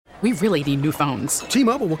we really need new phones.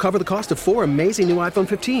 T-Mobile will cover the cost of 4 amazing new iPhone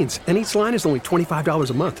 15s, and each line is only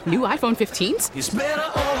 $25 a month. New iPhone 15s? It's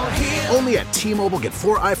better over here. Only at T-Mobile, get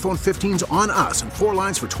 4 iPhone 15s on us and 4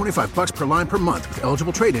 lines for $25 per line per month with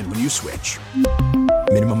eligible trade-in when you switch.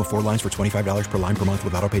 Minimum of 4 lines for $25 per line per month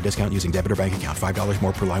with autopay discount using debit or bank account. $5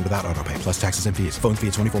 more per line without autopay, plus taxes and fees. Phone fee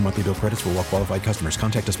at 24 monthly bill credits for well-qualified customers.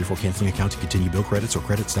 Contact us before canceling account to continue bill credits or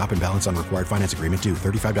credit stop and balance on required finance agreement due.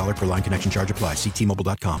 $35 per line connection charge applies. See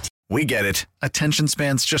T-Mobile.com. We get it. Attention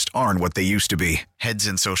spans just aren't what they used to be. Heads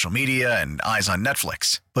in social media and eyes on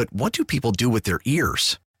Netflix. But what do people do with their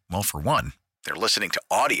ears? Well, for one, they're listening to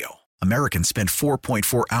audio. Americans spend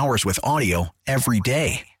 4.4 hours with audio every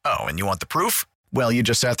day. Oh, and you want the proof? Well, you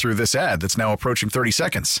just sat through this ad that's now approaching 30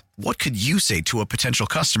 seconds. What could you say to a potential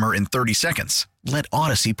customer in 30 seconds? Let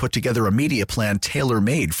Odyssey put together a media plan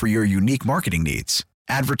tailor-made for your unique marketing needs.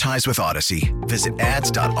 Advertise with Odyssey. Visit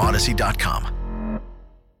ads.odyssey.com.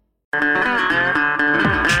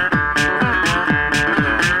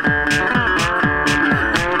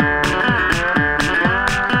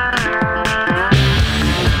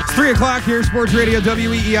 It's 3 o'clock here, Sports Radio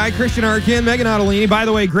WEEI. Christian Arkin, Megan Ottolini. By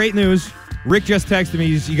the way, great news. Rick just texted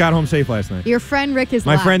me. He got home safe last night. Your friend Rick is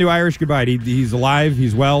My alive. friend who Irish goodbye. He's alive.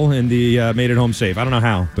 He's well, and he made it home safe. I don't know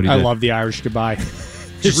how, but he did. I love the Irish goodbye.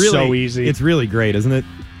 It's really, so easy. It's really great, isn't it?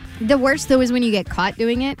 The worst, though, is when you get caught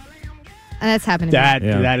doing it. And that's happened to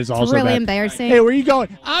me. That is also It's really bad. embarrassing. Hey, where are you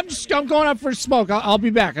going? I'm going up for a smoke. I'll be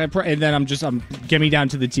back. And then get me down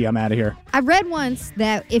to the tee. I'm out of here. I read once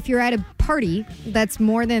that if you're at a party that's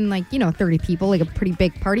more than 30 people, like a pretty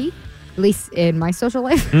big party, at least in my social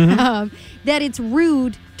life, that it's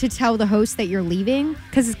rude to tell the host that you're leaving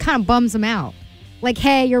because it kind of bums them out. Like,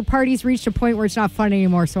 hey, your party's reached a point where it's not fun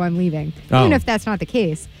anymore, so I'm leaving. Oh. Even if that's not the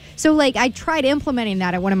case. So, I tried implementing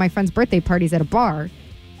that at one of my friend's birthday parties at a bar.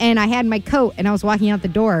 And I had my coat, and I was walking out the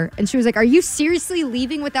door, and she was like, "Are you seriously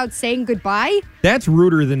leaving without saying goodbye?" That's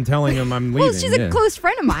ruder than telling him I'm leaving. Well, she's a close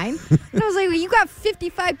friend of mine. And I was like, well, you got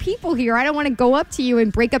 55 people here. I don't want to go up to you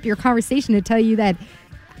and break up your conversation to tell you that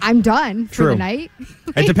I'm done for the night.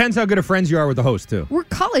 It depends how good of friends you are with the host, too. We're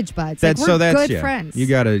college buds. That's we're good friends. You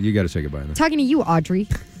gotta say goodbye. Then. Talking to you, Audrey.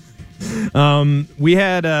 We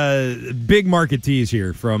had big market tease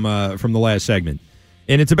here from the last segment.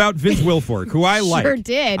 And it's about Vince Wilfork, who I like. Sure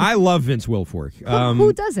did. I love Vince Wilfork.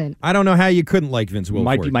 Who doesn't? I don't know how you couldn't like Vince Wilfork.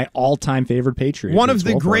 Might be my all-time favorite Patriot. One Vince of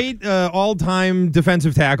the Wilfork. great all-time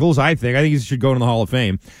defensive tackles, I think. I think he should go in the Hall of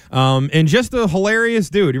Fame. And just a hilarious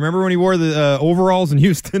dude. You remember when he wore the overalls in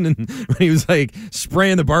Houston and when he was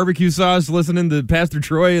spraying the barbecue sauce, listening to Pastor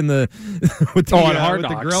Troy and with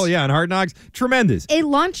the grill? Yeah, on Hard Knocks. Tremendous. It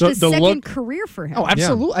launched a second career for him. Oh,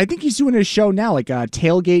 absolutely. Yeah. I think he's doing a show now, like a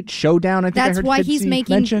Tailgate Showdown. I think That's why he's making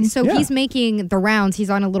mentioned. He's making the rounds. He's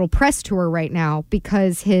on a little press tour right now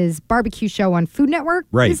because his barbecue show on Food Network,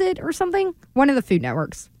 is it, or something? One of the Food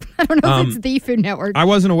Networks. I don't know if it's the Food Network. I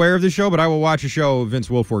wasn't aware of the show, but I will watch a show of Vince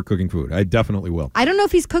Wilfork cooking food. I definitely will. I don't know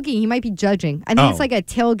if he's cooking. He might be judging. I think it's like a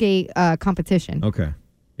tailgate competition. Okay.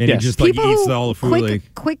 And he just eats all the food.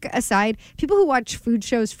 Quick aside, people who watch food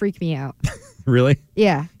shows freak me out. Really?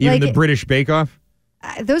 Yeah. Even the British Bake Off?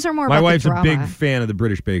 Those are more My about wife's the drama. a big fan of the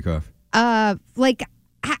British Bake Off.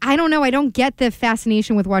 I don't know. I don't get the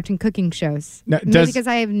fascination with watching cooking shows. Now, Maybe because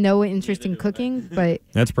I have no interest in cooking, but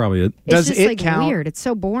that's probably it. It's just count? Weird. It's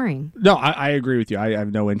so boring. No, I agree with you. I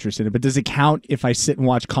have no interest in it. But does it count if I sit and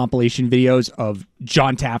watch compilation videos of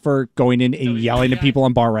John Taffer going in and yelling at people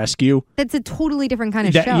on Bar Rescue? That's a totally different kind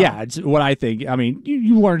of show. Yeah, it's what I think. I mean,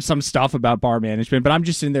 you learn some stuff about bar management, but I'm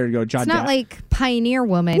just in there to go, John. It's not like Pioneer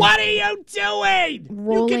Woman. What are you doing?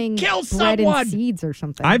 Rolling you can kill bread someone. and seeds or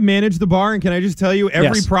something. I've managed the bar, and can I just tell you,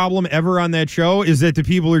 every problem ever on that show is that the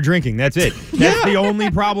people are drinking. That's it. That's the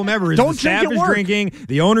only problem ever. Is Don't the staff drink at is work. drinking,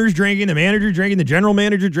 the owner's drinking, the manager's drinking, the general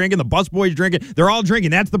manager's drinking, the busboy's drinking. They're all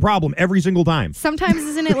drinking. That's the problem every single time. Sometimes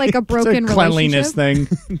isn't it like a broken it's a cleanliness relationship?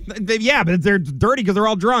 thing. Yeah, but they're dirty because they're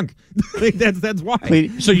all drunk. That's why.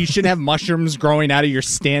 So you shouldn't have mushrooms growing out of your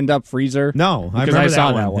stand-up freezer? No, because I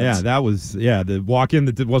saw that once. Yeah, that was the walk-in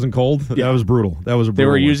that wasn't cold. Yeah. That was brutal. That was a brutal. They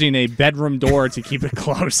were one. using a bedroom door to keep it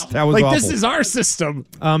closed. That was awful. This is our system.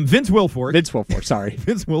 Vince Wilfork. Sorry.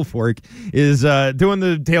 Vince Wilfork is doing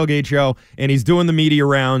the tailgate show, and he's doing the media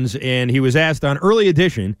rounds, and he was asked on Early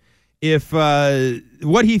Edition if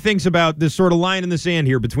what he thinks about this sort of line in the sand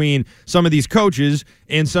here between some of these coaches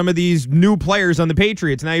and some of these new players on the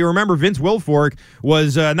Patriots. Now, you remember Vince Wilfork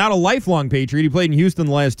was not a lifelong Patriot. He played in Houston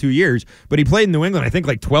the last 2 years, but he played in New England, I think,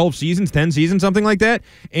 like 12 seasons, 10 seasons, something like that,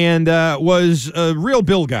 and was a real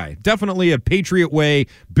Bill guy. Definitely a Patriot way,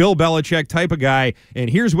 Bill Belichick type of guy, and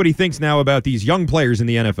here's what he thinks now about these young players in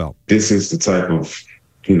the NFL. This is the type of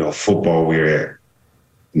football we're at.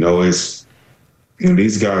 It's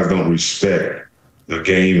these guys don't respect the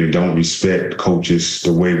game and don't respect coaches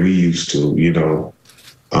the way we used to.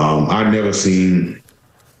 I never seen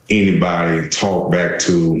anybody talk back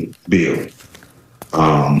to Bill.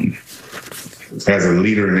 As a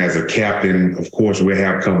leader and as a captain, of course, we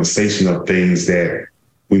have conversation of things that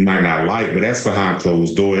we might not like, but that's behind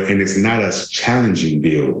closed doors. And it's not us challenging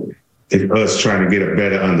Bill. It's us trying to get a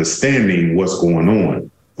better understanding what's going on.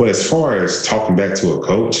 But as far as talking back to a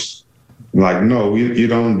coach, no, you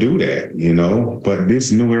don't do that, But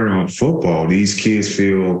this new era of football, these kids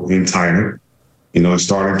feel entitled,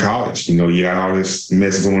 starting college. You got all this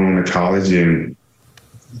mess going on in college, and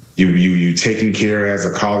you taking care as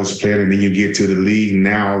a college player, and then you get to the league.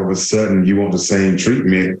 Now all of a sudden you want the same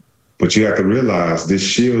treatment, but you have to realize this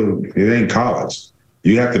shield, it ain't college.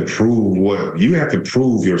 You have to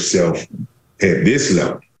prove yourself at this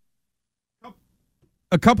level.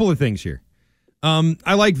 A couple of things here.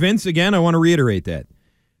 I like Vince. Again, I want to reiterate that.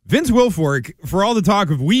 Vince Wilfork, for all the talk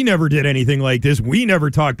of we never did anything like this, we never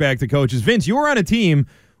talked back to coaches. Vince, you were on a team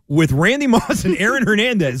with Randy Moss and Aaron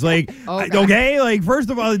Hernandez. Okay? First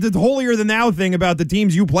of all, the holier than thou thing about the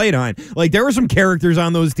teams you played on. There were some characters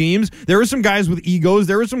on those teams. There were some guys with egos.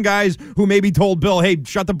 There were some guys who maybe told Bill, hey,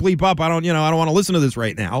 shut the bleep up. I don't want to listen to this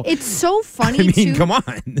right now. It's so funny, too. Come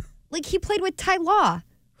on. He played with Ty Law,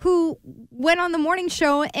 who went on the morning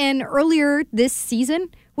show and earlier this season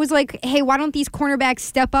was like, hey, why don't these cornerbacks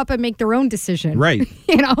step up and make their own decision? Right.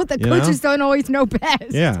 The coaches don't always know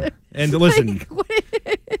best. Yeah. And listen,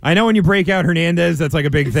 I know when you break out Hernandez, that's a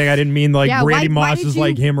big thing. I didn't mean Randy Moss is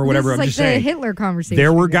like him or whatever. I'm just saying. The Hitler conversation.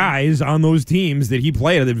 There were guys on those teams that he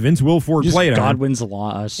played, that Vince Wilfork played on. Godwin's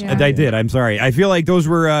loss. Yeah. I did. I'm sorry. I feel like those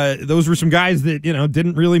were some guys that,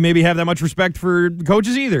 didn't really maybe have that much respect for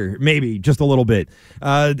coaches either. Maybe just a little bit.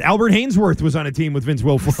 Albert Hainsworth was on a team with Vince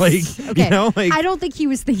Wilfork. Okay. I don't think he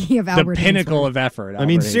was thinking of Albert The pinnacle Hainsworth. of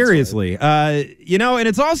effort. Seriously. And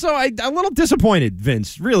it's also I'm a little disappointed,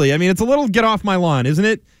 Vince, really. It's a little get off my lawn, isn't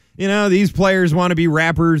it? These players want to be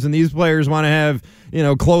rappers and these players want to have,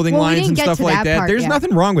 clothing lines and stuff like that. There's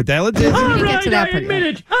nothing wrong with that. All right, I admit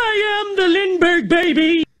it. I am the Lindbergh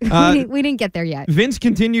baby. We didn't get there yet. Vince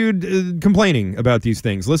continued complaining about these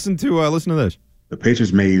things. Listen to this. The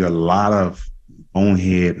Patriots made a lot of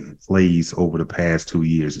bonehead plays over the past 2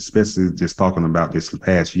 years, especially just talking about this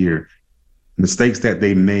past year. Mistakes that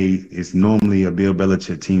they made is normally a Bill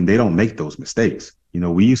Belichick team. They don't make those mistakes.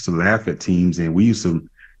 We used to laugh at teams and we used to,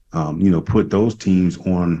 put those teams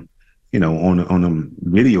on a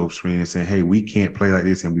video screen and say, hey, we can't play like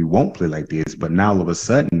this and we won't play like this. But now all of a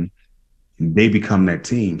sudden they become that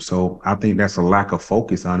team. So I think that's a lack of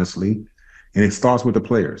focus, honestly. And it starts with the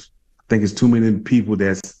players. I think it's too many people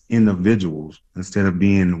that's individuals instead of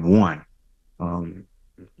being one.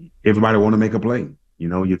 Everybody want to make a play.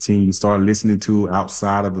 Your team, you start listening to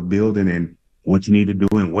outside of the building and what you need to do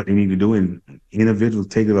and what they need to do, and individuals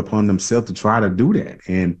take it upon themselves to try to do that.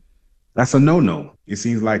 And that's a no-no. It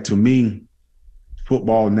seems like, to me,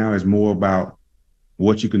 football now is more about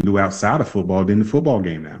what you can do outside of football than the football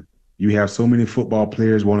game now. You have so many football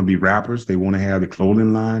players want to be rappers. They want to have the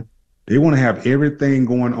clothing line. They want to have everything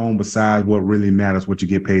going on besides what really matters, what you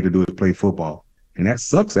get paid to do is play football. And that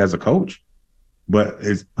sucks as a coach. But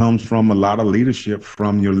it comes from a lot of leadership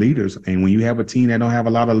from your leaders. And when you have a team that don't have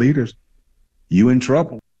a lot of leaders, you in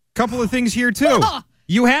trouble. Couple of things here, too.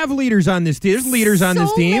 You have leaders on this team. There's leaders on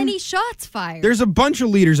this team. So many shots fired. There's a bunch of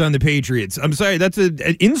leaders on the Patriots. I'm sorry, that's an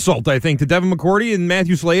insult, I think, to Devin McCourty and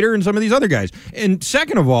Matthew Slater and some of these other guys. And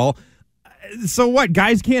second of all, so what?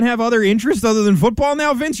 Guys can't have other interests other than football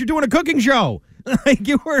now? Vince, you're doing a cooking show.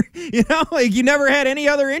 You never had any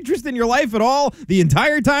other interest in your life at all the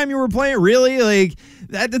entire time you were playing. Really?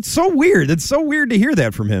 That's so weird. It's so weird to hear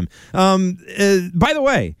that from him. By the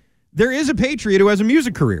way, there is a Patriot who has a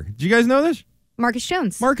music career. Did you guys know this? Marcus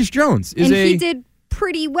Jones. Marcus Jones is he did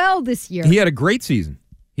pretty well this year. He had a great season.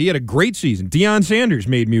 Deion Sanders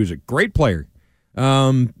made music. Great player.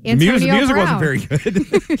 Music wasn't very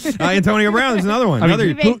good. Antonio Brown is another one.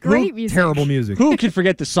 He made great music. Terrible music. Who could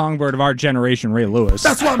forget the songbird of our generation, Ray Lewis?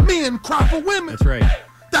 That's why men cry for women. That's right.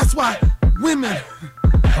 That's why women.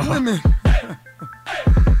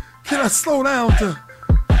 Can I slow down to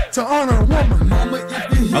honor a woman?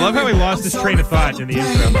 I love how he lost his train of thought in the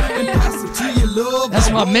intro. That's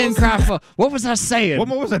why men cry for. What was I saying? What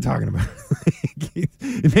was I talking about?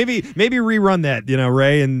 maybe rerun that,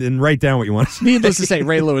 Ray, and write down what you want to say. Needless to say,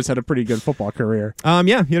 Ray Lewis had a pretty good football career.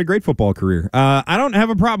 Yeah, he had a great football career. I don't have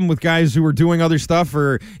a problem with guys who are doing other stuff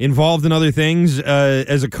or involved in other things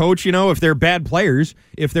as a coach. If they're bad players,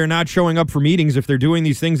 if they're not showing up for meetings, if they're doing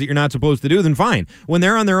these things that you're not supposed to do, then fine. When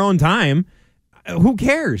they're on their own time, who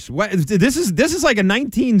cares? This is like a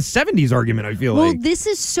 1970s argument, I feel like. Well, this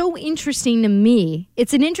is so interesting to me.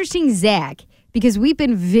 It's an interesting zag because we've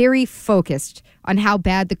been very focused on how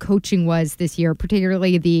bad the coaching was this year,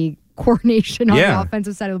 particularly the coordination on the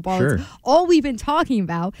offensive side of the ball. Sure. It's all we've been talking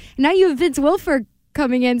about. And now you have Vince Wilfork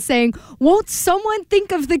coming in saying, won't someone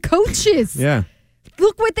think of the coaches? Yeah.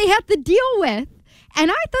 Look what they have to deal with. And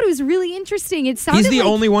I thought it was really interesting. It sounded He's the like,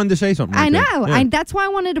 only one to say something like I know. that. Yeah. And that's why I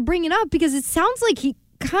wanted to bring it up because it sounds like he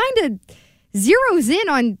kind of zeroes in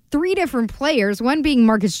on three different players, one being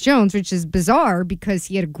Marcus Jones, which is bizarre because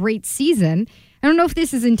he had a great season. I don't know if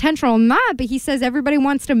this is intentional or not, but he says everybody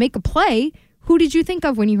wants to make a play. Who did you think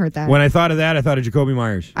of when you heard that? When I thought of that, I thought of Jacoby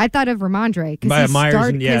Myers. I thought of Ramondre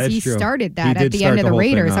because he started that He at did the end of the whole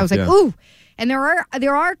thing Raiders. off, I was like, yeah. ooh. And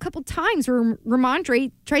there are a couple times where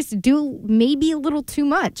Ramondre tries to do maybe a little too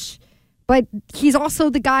much, but he's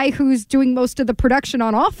also the guy who's doing most of the production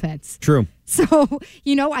on offense. True. So,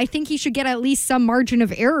 I think he should get at least some margin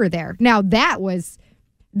of error there. Now, that was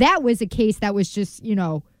a case that was just,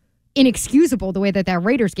 inexcusable the way that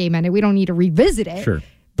Raiders game ended. We don't need to revisit it. Sure.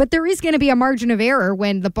 But there is going to be a margin of error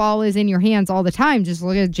when the ball is in your hands all the time. Just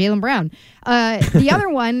look at Jaylen Brown. The other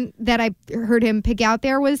one that I heard him pick out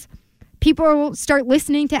there was people will start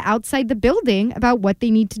listening to outside the building about what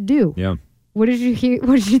they need to do. Yeah. What did you hear?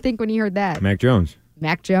 What did you think when you heard that? Mac Jones.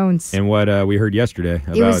 And what we heard yesterday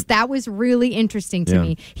about that was really interesting to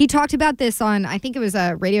me. He talked about this on, I think it was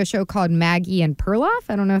a radio show called Maggie and Perloff.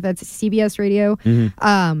 I don't know if that's CBS radio.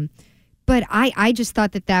 Mm-hmm. But I just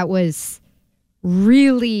thought that was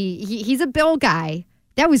really, he's a Bill guy.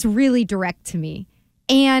 That was really direct to me.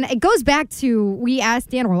 And it goes back to, we asked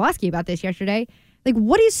Dan Orlovsky about this yesterday. Like,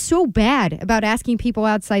 what is so bad about asking people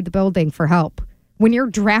outside the building for help when you're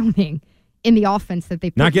drowning in the offense that they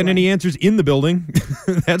put not getting you in? any answers in the building?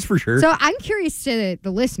 That's for sure. So I'm curious to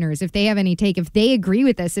the listeners if they have any take, if they agree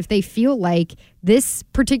with this, if they feel like this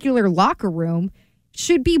particular locker room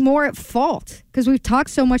should be more at fault, because we've talked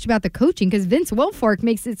so much about the coaching, because Vince Wilfork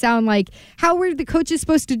makes it sound like, how were the coaches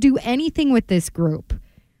supposed to do anything with this group?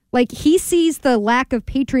 Like, he sees the lack of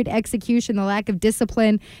Patriot execution, the lack of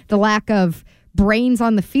discipline, the lack of brains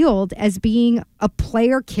on the field as being a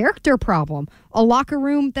player character problem, a locker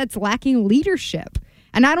room that's lacking leadership.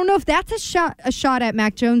 And I don't know if that's a shot at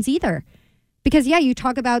Mac Jones either. Because, you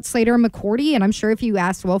talk about Slater and McCourty, and I'm sure if you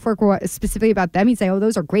asked Wilfork specifically about them, he'd say, oh,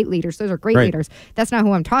 those are great leaders. Those are great leaders. That's not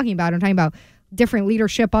who I'm talking about. I'm talking about different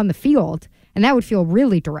leadership on the field. And that would feel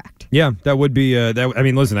really direct. Yeah, that would be.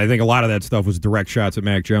 Listen, I think a lot of that stuff was direct shots at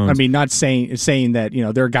Mac Jones. I mean, not saying that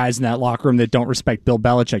there are guys in that locker room that don't respect Bill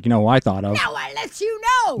Belichick. You know who I thought of? Now I let you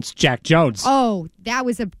know. It's Jack Jones. Oh, that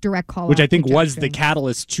was a direct call. Which I think was the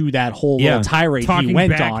catalyst to that whole little tirade he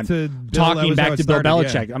went on. Talking back to Bill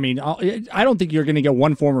Belichick. Yeah. I mean, I don't think you're going to get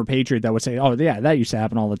one former Patriot that would say, oh, yeah, that used to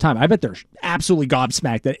happen all the time. I bet they're absolutely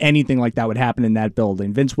gobsmacked that anything like that would happen in that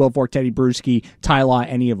building. Vince Wilfork, Teddy Bruschi, Ty Law,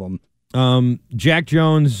 any of them. Jack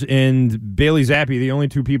Jones and Bailey Zappi, the only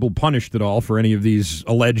two people punished at all for any of these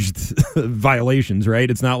alleged violations,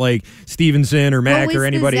 right? It's not like Stevenson or Mac or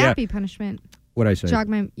anybody. What was the Zappi punishment? What'd I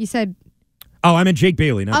say? You said... Oh, I meant Jake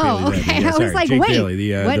Bailey, not Bailey Zappi. Okay. Yeah, I was like, Jake wait,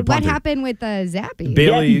 Bailey, what happened with Zappi?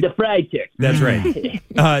 Bailey, the fried chick. That's right.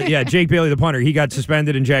 Jake Bailey, the punter, he got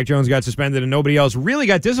suspended, and Jack Jones got suspended, and nobody else really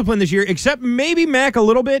got disciplined this year, except maybe Mac a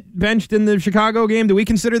little bit, benched in the Chicago game. Do we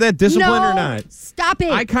consider that discipline or not? Stop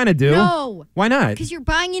it. I kind of do. No. Why not? Because you're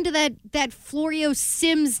buying into that Florio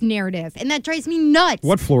Sims narrative, and that drives me nuts.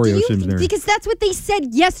 What Florio Sims narrative? Because that's what they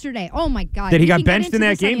said yesterday. Oh, my God. Did he got benched in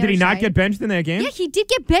that game? Did he not get benched in that game? Yeah, he did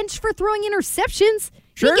get benched for throwing interceptions.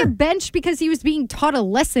 Sure. He didn't get benched because he was being taught a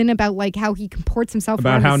lesson about how he comports himself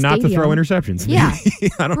about how not to throw interceptions. Yeah,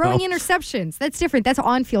 I don't throwing know. interceptions. That's different. That's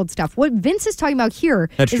on-field stuff. What Vince is talking about here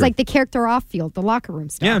is like the character off-field, the locker room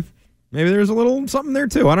stuff. Yeah, maybe there's a little something there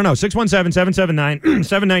too. I don't know.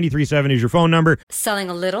 617-779-7937 is your phone number. Selling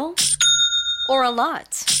a little or a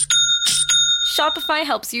lot? Shopify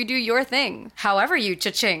helps you do your thing, however you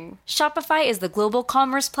cha-ching. Shopify is the global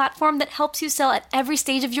commerce platform that helps you sell at every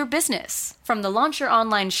stage of your business. From the launch your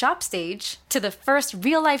online shop stage, to the first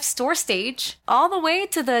real-life store stage, all the way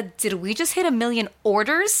to the did we just hit 1 million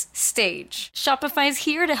orders stage. Shopify's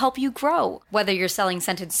here to help you grow. Whether you're selling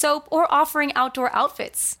scented soap or offering outdoor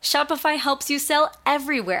outfits, Shopify helps you sell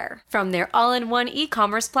everywhere. From their all-in-one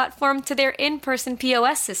e-commerce platform to their in-person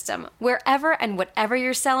POS system, wherever and whatever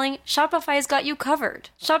you're selling, Shopify's got you covered.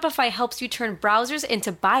 Shopify helps you turn browsers into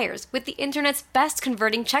buyers with the internet's best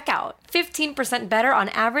converting checkout. 15% better on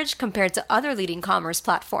average compared to other leading commerce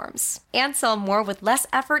platforms. And sell more with less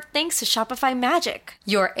effort thanks to Shopify Magic,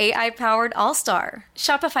 your AI-powered all-star.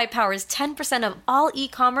 Shopify powers 10% of all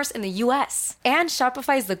e-commerce in the U.S. And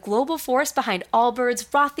Shopify is the global force behind Allbirds,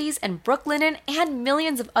 Rothy's, and Brooklinen, and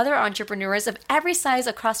millions of other entrepreneurs of every size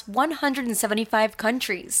across 175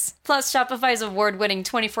 countries. Plus, Shopify's award-winning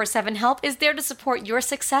 24/7 help is there to support your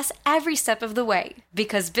success every step of the way.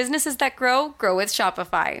 Because businesses that grow, grow with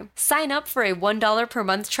Shopify. Sign up for a $1 per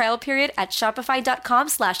month trial period at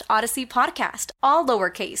shopify.com/Odyssey Podcast, all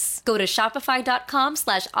lowercase. Go to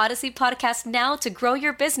shopify.com/Odyssey Podcast now to grow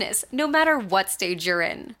your business, no matter what stage you're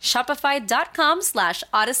in.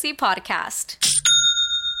 Shopify.com/Odyssey Podcast.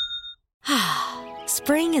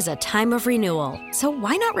 Spring is a time of renewal, so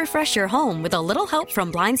why not refresh your home with a little help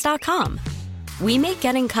from Blinds.com? We make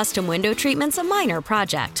getting custom window treatments a minor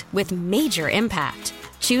project with major impact.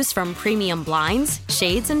 Choose from premium blinds,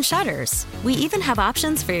 shades, and shutters. We even have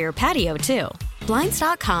options for your patio, too.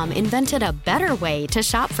 Blinds.com invented a better way to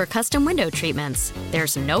shop for custom window treatments.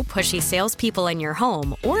 There's no pushy salespeople in your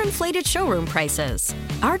home or inflated showroom prices.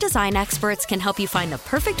 Our design experts can help you find the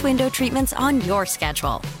perfect window treatments on your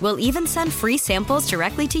schedule. We'll even send free samples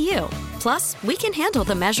directly to you. Plus, we can handle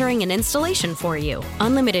the measuring and installation for you.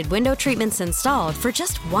 Unlimited window treatments installed for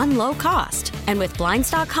just one low cost. And with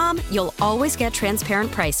Blinds.com, you'll always get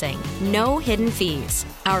transparent pricing. No hidden fees.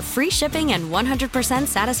 Our free shipping and 100%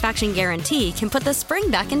 satisfaction guarantee can put the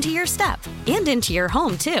spring back into your step and into your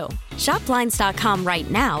home, too. Shop Blinds.com right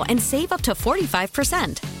now and save up to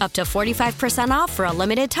 45%. Up to 45% off for a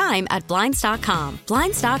limited time at Blinds.com.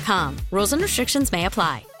 Blinds.com. Rules and restrictions may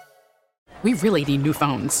apply. We really need new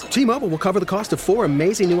phones. T-Mobile will cover the cost of 4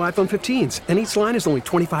 amazing new iPhone 15s, and each line is only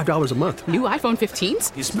 $25 a month. New iPhone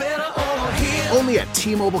 15s? It's better over here. Only at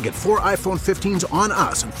T-Mobile, get 4 iPhone 15s on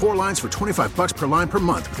us and 4 lines for $25 per line per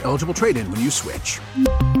month with eligible trade-in when you switch.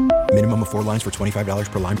 Minimum of 4 lines for $25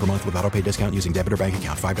 per line per month with autopay discount using debit or bank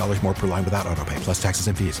account. $5 more per line without autopay, plus taxes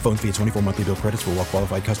and fees. Phone fee at 24 monthly bill credits for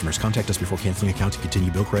well-qualified customers. Contact us before canceling account to continue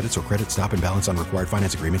bill credits or credit stop and balance on required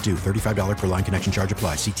finance agreement due. $35 per line connection charge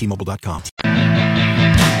applies. See T-Mobile.com.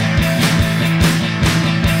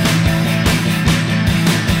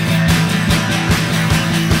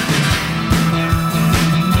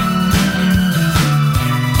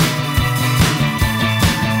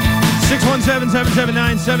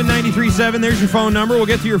 617-779-7937. There's your phone number. We'll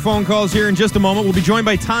get to your phone calls here in just a moment. We'll be joined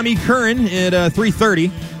by Tommy Curran at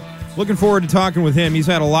 3:30. Looking forward to talking with him. He's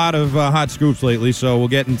had a lot of hot scoops lately, so we'll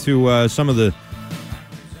get into some of the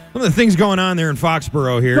things going on there in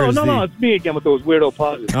Foxborough here. No, it's me again with those weirdo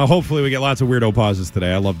pauses. Hopefully we get lots of weirdo pauses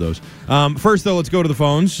today. I love those. First, though, let's go to the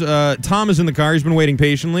phones. Tom is in the car. He's been waiting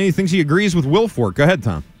patiently. He thinks he agrees with Wilfork. Go ahead,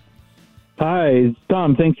 Tom. Hi, it's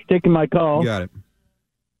Tom. Thanks for taking my call. You got it.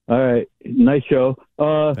 All right. Nice show.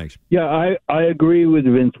 Thanks. Yeah, I agree with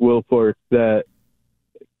Vince Wilfork that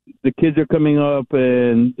the kids are coming up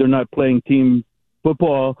and they're not playing team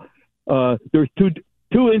football. There's two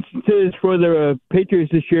instances for the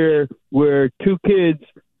Patriots this year where 2 kids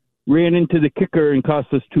ran into the kicker and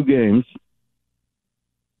cost us 2 games.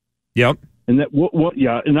 Yep. And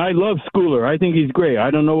and I love Schooler. I think he's great.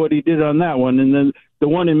 I don't know what he did on that one. And then the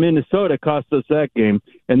one in Minnesota cost us that game.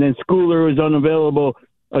 And then Schooler was unavailable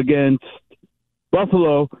against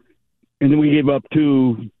Buffalo, and then we gave up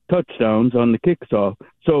 2 touchdowns on the kickoff.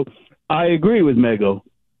 So I agree with Mego.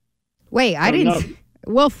 Wait, I didn't.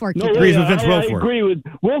 Wilfork agrees with Vince Wilfork. I agree with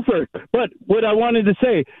Wilfork. But what I wanted to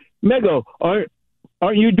say, Mego, aren't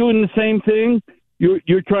you doing the same thing?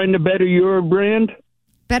 You're trying to better your brand?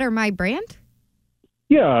 Better my brand?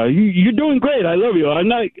 Yeah, you're doing great. I love you. I'm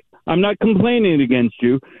not complaining against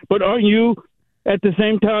you, but aren't you at the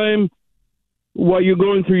same time, while you're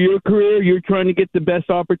going through your career, you're trying to get the best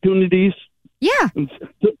opportunities? Yeah.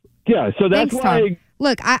 So that's Thanks, why. Tom.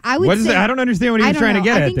 Look, I would say... I don't understand what he's trying to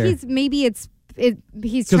get at there. I think maybe it's he's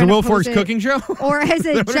because of Will Fork's cooking show, or as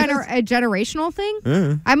a generational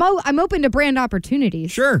thing. I'm open to brand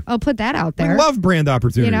opportunities. Sure, I'll put that out there. We love brand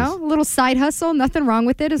opportunities. A little side hustle, nothing wrong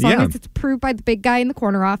with it as long as it's approved by the big guy in the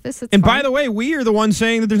corner office. And by the way, we are the ones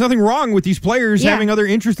saying that there's nothing wrong with these players having other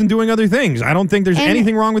interest in doing other things. I don't think there's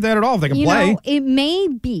anything wrong with that at all. If they can play,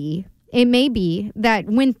 it may be that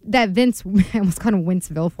Vince, I almost called him Vince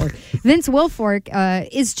Wilfork. Vince Wilfork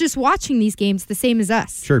is just watching these games the same as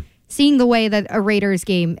us. Sure. Seeing the way that a Raiders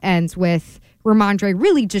game ends with Ramondre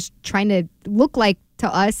really just trying to look like to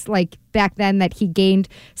us, like back then, that he gained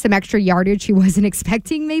some extra yardage he wasn't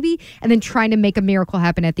expecting maybe, and then trying to make a miracle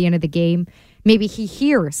happen at the end of the game. Maybe he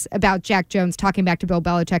hears about Jack Jones talking back to Bill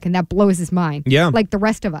Belichick, and that blows his mind. Yeah. Like the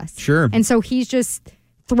rest of us. Sure. And so he's just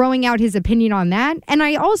throwing out his opinion on that. And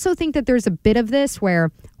I also think that there's a bit of this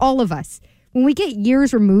where all of us, when we get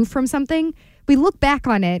years removed from something, we look back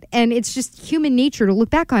on it, and it's just human nature to look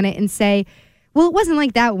back on it and say, well, it wasn't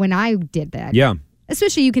like that when I did that. Yeah.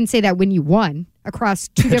 Especially you can say that when you won across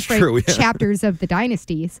two different chapters of the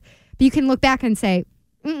dynasties. But you can look back and say,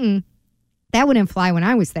 that wouldn't fly when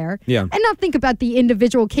I was there. Yeah. And not think about the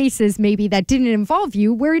individual cases maybe that didn't involve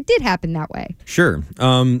you where it did happen that way. Sure.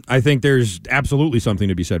 I think there's absolutely something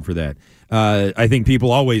to be said for that. I think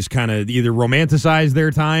people always kind of either romanticize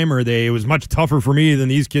their time or it was much tougher for me than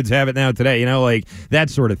these kids have it now today. Like that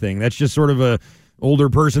sort of thing. That's just sort of a older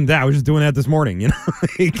person. I was just doing that this morning.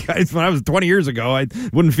 Guys, when I was 20 years ago, I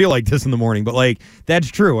wouldn't feel like this in the morning. But that's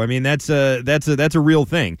true. I mean, that's a real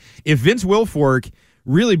thing. If Vince Wilfork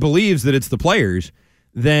really believes that it's the players,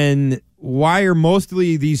 then why are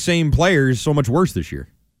mostly these same players so much worse this year?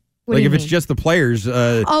 If it's just the players,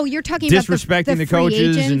 you're talking disrespecting about the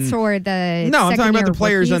coaches agents or the no, I'm talking about the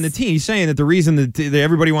players rookies? on the team. He's saying that the reason that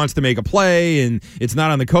everybody wants to make a play and it's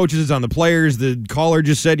not on the coaches, it's on the players. The caller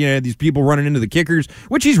just said, these people running into the kickers,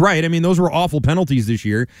 which he's right. I mean, those were awful penalties this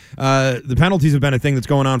year. The penalties have been a thing that's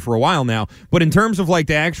going on for a while now. But in terms of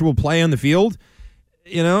the actual play on the field,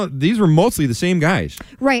 these were mostly the same guys.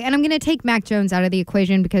 Right, and I'm going to take Mac Jones out of the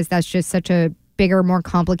equation because that's just such a bigger, more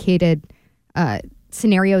complicated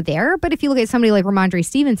scenario there. But if you look at somebody like Ramondre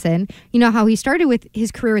Stevenson, you know how he started with his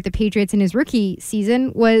career with the Patriots in his rookie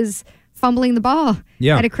season was fumbling the ball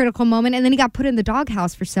at a critical moment, and then he got put in the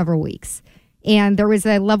doghouse for several weeks. And there was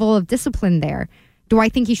a level of discipline there. Do I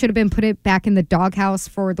think he should have been put back in the doghouse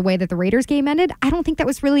for the way that the Raiders game ended? I don't think that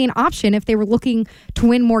was really an option if they were looking to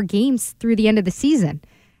win more games through the end of the season.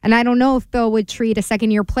 And I don't know if Bill would treat a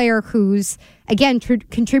second-year player who's, again,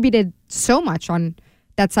 contributed so much on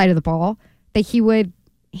that side of the ball that he would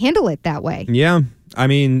handle it that way. Yeah. I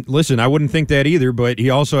mean, listen, I wouldn't think that either, but he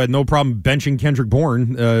also had no problem benching Kendrick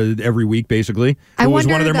Bourne every week, basically. Who was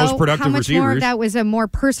one of their most productive how much receivers. More of that was a more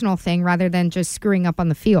personal thing rather than just screwing up on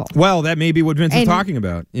the field. Well, that may be what Vince is talking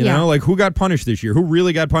about. You know, who got punished this year? Who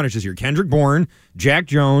really got punished this year? Kendrick Bourne, Jack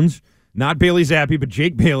Jones, not Bailey Zappi, but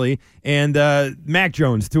Jake Bailey, and Mac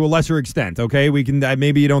Jones to a lesser extent. Okay, we can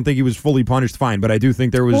maybe you don't think he was fully punished, fine, but I do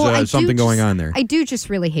think there was something going on there. I do just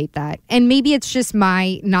really hate that, and maybe it's just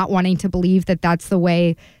my not wanting to believe that that's the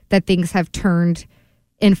way that things have turned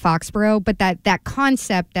in Foxborough. But that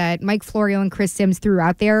concept that Mike Florio and Chris Sims threw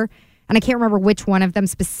out there, and I can't remember which one of them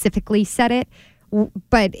specifically said it,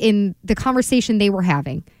 but in the conversation they were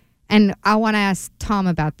having, and I want to ask Tom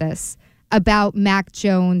about this, about Mac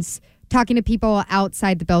Jones talking to people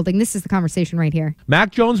outside the building. This is the conversation right here.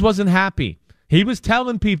 Mac Jones wasn't happy. He was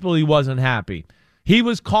telling people he wasn't happy. He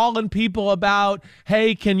was calling people about,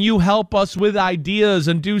 hey, can you help us with ideas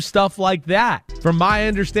and do stuff like that? From my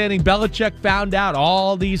understanding, Belichick found out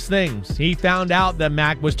all these things. He found out that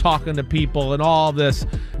Mac was talking to people and all this.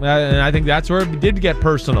 And I think that's where it did get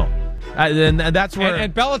personal. And that's where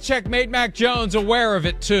and Belichick made Mac Jones aware of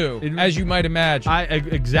it too, as you might imagine.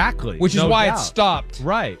 Exactly, which is why it stopped.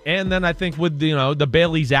 Right, and then I think with the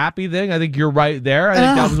Bailey Zappi thing, I think you're right there. I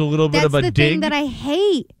think that was a little bit of a dig. That's the thing that I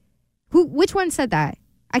hate. Which one said that?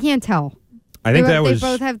 I can't tell. I think that was they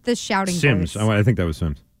both have the shouting Sims. voice. I think that was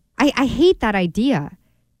Sims. I hate that idea.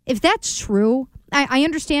 If that's true, I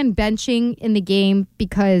understand benching in the game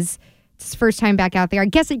because it's his first time back out there. I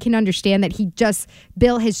guess I can understand that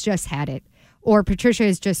Bill has just had it, or Patricia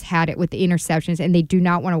has just had it with the interceptions, and they do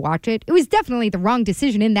not want to watch it. It was definitely the wrong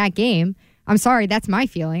decision in that game. I'm sorry, that's my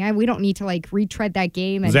feeling. We don't need to retread that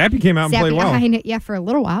game. And Zappy came out and played well. Yeah, for a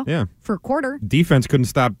little while. Yeah, for a quarter. Defense couldn't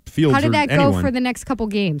stop Fields. How did that go for the next couple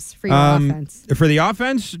games for your offense? For the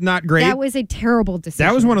offense, not great. That was a terrible decision.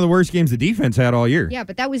 That was one of the worst games the defense had all year. Yeah,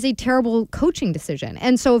 but that was a terrible coaching decision.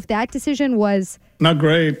 And so if that decision was not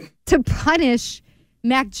great to punish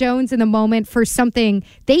Mac Jones in the moment for something.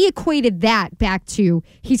 They equated that back to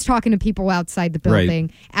he's talking to people outside the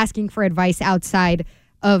building, asking for advice outside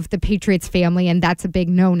of the Patriots family, and that's a big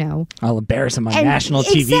no-no. I'll embarrass him on national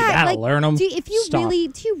TV. That'll learn him. Do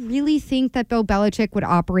you really think that Bill Belichick would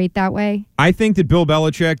operate that way? I think that Bill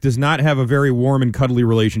Belichick does not have a very warm and cuddly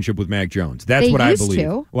relationship with Mac Jones. That's what I believe.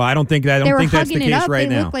 To. Well, I don't think that. I don't think that's the case right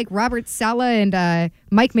now. They look like Robert Saleh and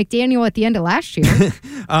Mike McDaniel at the end of last year.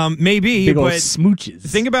 Maybe, big old but smooches.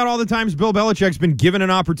 Think about all the times Bill Belichick's been given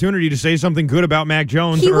an opportunity to say something good about Mac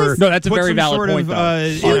Jones, that's a very valid point.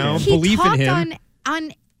 Belief in him.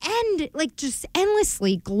 On just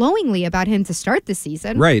endlessly, glowingly about him to start the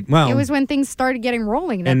season. Right. Well, it was when things started getting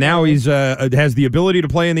rolling. And now he's has the ability to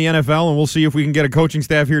play in the NFL, and we'll see if we can get a coaching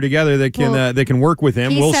staff here together that can work with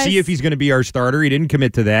him. We'll see if he's going to be our starter. He didn't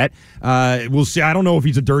commit to that. We'll see. I don't know if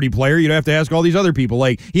he's a dirty player. You'd have to ask all these other people.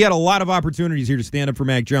 Like, he had a lot of opportunities here to stand up for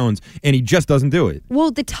Mac Jones, and he just doesn't do it.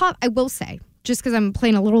 Well, I will say, just because I'm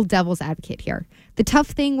playing a little devil's advocate here, the tough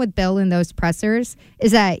thing with Bill in those pressers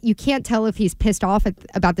is that you can't tell if he's pissed off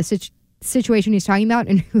about the situation he's talking about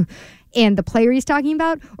and the player he's talking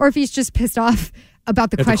about, or if he's just pissed off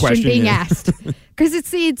about the question being asked. Because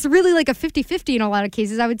it's really like a 50-50 in a lot of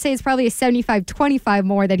cases. I would say it's probably a 75-25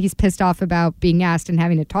 more that he's pissed off about being asked and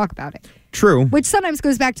having to talk about it. True. Which sometimes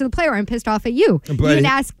goes back to the player. I'm pissed off at you. You didn't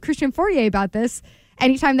ask Christian Fourier about this.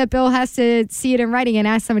 Anytime that Bill has to see it in writing and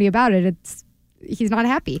ask somebody about it, he's not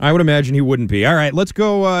happy. I would imagine he wouldn't be. All right, let's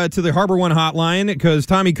go to the Harbor One hotline because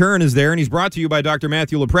Tommy Curran is there, and he's brought to you by Dr.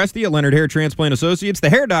 Matthew Lopresti at Leonard Hair Transplant Associates, the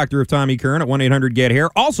hair doctor of Tommy Curran at 1-800-GET-HAIR.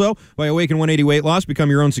 Also, by Awaken 180 Weight Loss, become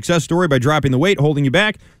your own success story by dropping the weight holding you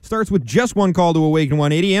back. Starts with just one call to Awaken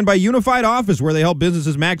 180, and by Unified Office, where they help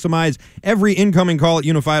businesses maximize every incoming call at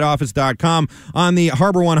unifiedoffice.com. On the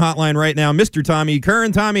Harbor One hotline right now, Mr. Tommy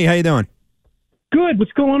Curran. Tommy, how you doing? Good.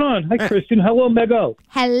 What's going on? Hi, Christian. Hello, Mego.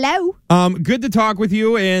 Hello. Good to talk with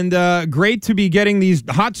you, and great to be getting these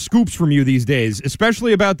hot scoops from you these days,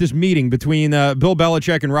 especially about this meeting between Bill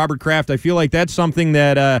Belichick and Robert Kraft. I feel like that's something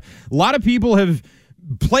that a lot of people have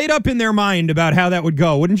played up in their mind about how that would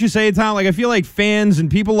go. Wouldn't you say, Tom? Like, I feel like fans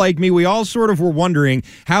and people like me, we all sort of were wondering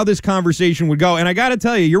how this conversation would go. And I got to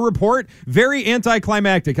tell you, your report, very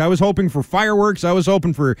anticlimactic. I was hoping for fireworks. I was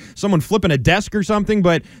hoping for someone flipping a desk or something,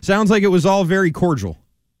 but sounds like it was all very cordial.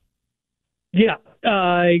 Yeah,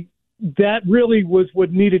 that really was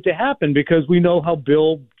what needed to happen because we know how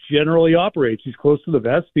Bill generally operates. He's close to the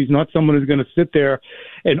vest. He's not someone who's going to sit there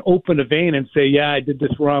and open a vein and say, yeah, I did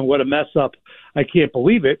this wrong. What a mess up. I can't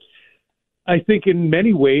believe it. I think in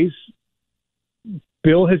many ways,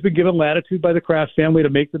 Bill has been given latitude by the Kraft family to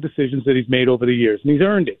make the decisions that he's made over the years, and he's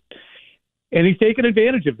earned it. And he's taken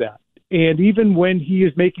advantage of that. And even when he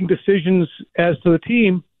is making decisions as to the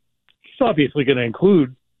team, he's obviously going to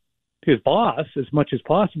include his boss as much as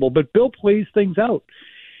possible, but Bill plays things out.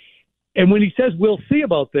 And when he says we'll see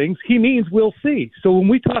about things, he means we'll see. So when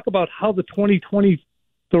we talk about how the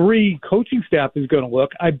 2023 coaching staff is going to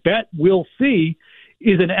look, I bet we'll see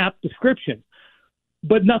is an apt description.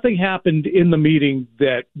 But nothing happened in the meeting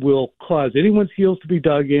that will cause anyone's heels to be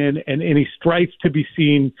dug in and any strife to be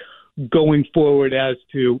seen going forward as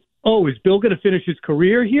to, oh, is Bill going to finish his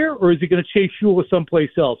career here or is he going to chase Shula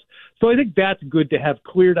someplace else? So I think that's good to have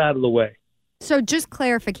cleared out of the way. So just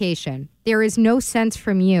clarification, there is no sense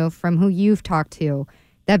from you, from who you've talked to,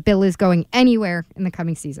 that Bill is going anywhere in the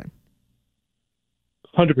coming season?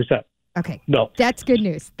 100%. Okay. No. That's good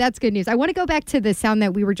news. That's good news. I want to go back to the sound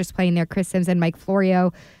that we were just playing there, Chris Sims and Mike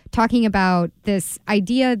Florio, talking about this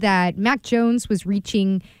idea that Mac Jones was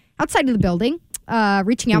reaching outside of the building,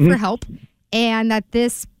 reaching out for help, and that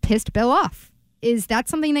this pissed Bill off. Is that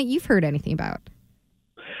something that you've heard anything about?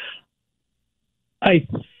 I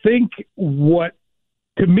think what,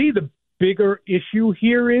 to me, the bigger issue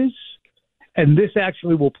here is, and this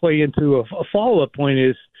actually will play into a follow-up point,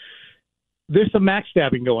 is there's some Mac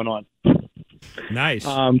stabbing going on. Nice.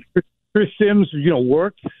 Chris Sims,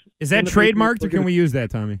 worked. Is that trademarked, or can we use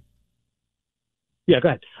that, Tommy? Yeah, go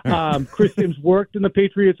ahead. Chris Sims worked in the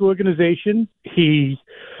Patriots organization. He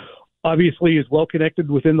obviously is well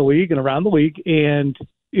connected within the league and around the league. And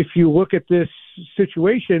if you look at this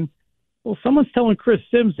situation, well, someone's telling Chris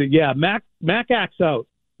Sims that, yeah, Mac acts out.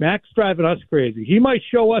 Mac's driving us crazy. He might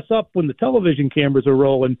show us up when the television cameras are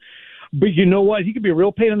rolling, but you know what? He could be a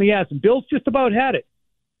real pain in the ass. And Bill's just about had it.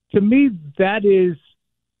 To me, that is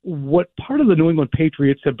what part of the New England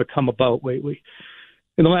Patriots have become about lately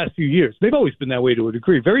in the last few years. They've always been that way to a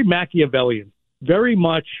degree. Very Machiavellian, very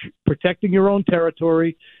much protecting your own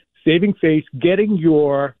territory, saving face, getting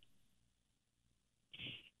your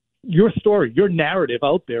story, your narrative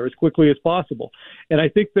out there as quickly as possible. And I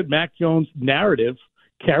think that Mac Jones' narrative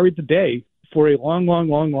carried the day for a long, long,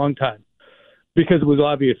 long, long time because it was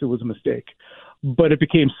obvious it was a mistake. But it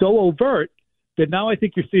became so overt that now I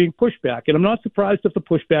think you're seeing pushback. And I'm not surprised if the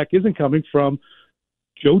pushback isn't coming from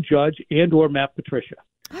Joe Judge and or Matt Patricia,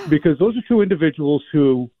 because those are two individuals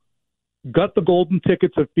who got the golden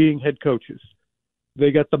tickets of being head coaches.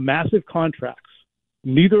 They got the massive contracts.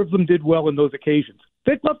 Neither of them did well in those occasions.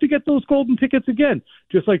 They'd love to get those golden tickets again,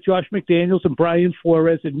 just like Josh McDaniels and Brian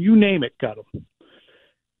Flores and you name it got them.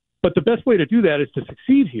 But the best way to do that is to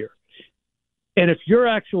succeed here. And if you're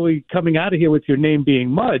actually coming out of here with your name being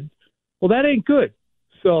mud, well, that ain't good.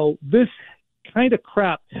 So this kind of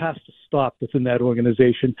crap has to stop within that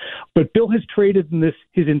organization. But Bill has traded in this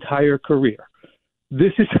his entire career.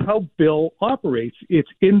 This is how Bill operates. It's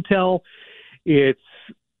intel. It's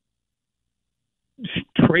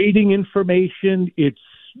trading information. It's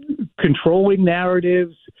controlling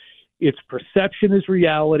narratives. It's perception is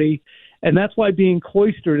reality. And that's why being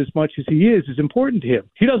cloistered as much as he is important to him.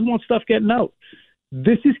 He doesn't want stuff getting out.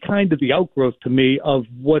 This is kind of the outgrowth to me of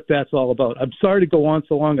what that's all about. I'm sorry to go on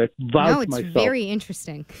so long. I vowed myself. No, it's very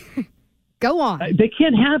interesting. Go on. They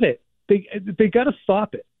can't have it. They got to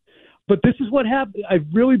stop it. But this is what happened. I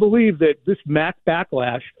really believe that this Mac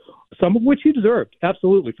backlash, some of which he deserved,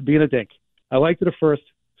 absolutely, for being a dink. I liked it at first,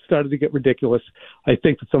 started to get ridiculous. I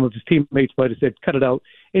think that some of his teammates might have said, cut it out,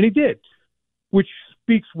 and he did, which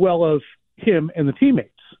speaks well of him and the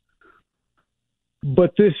teammates.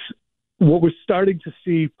 But this, what we're starting to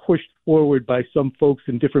see pushed forward by some folks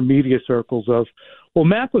in different media circles of, well,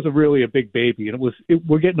 Mac was really a big baby, and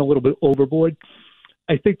we're getting a little bit overboard.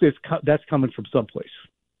 I think that's coming from someplace.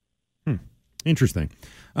 Interesting.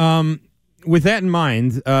 With that in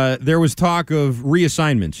mind, there was talk of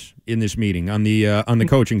reassignments in this meeting on the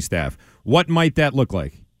coaching staff. What might that look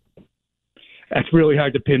like? That's really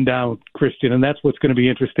hard to pin down, Christian, and that's what's going to be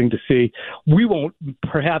interesting to see. We won't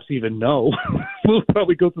perhaps even know. We'll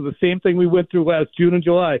probably go through the same thing we went through last June and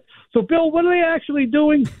July. So, Bill, what are they actually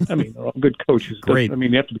doing? I mean, they're all good coaches. Great. I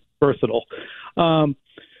mean, you have to be versatile.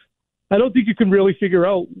 I don't think you can really figure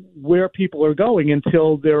out where people are going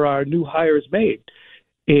until there are new hires made.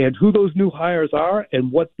 And who those new hires are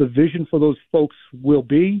and what the vision for those folks will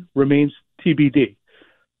be remains TBD.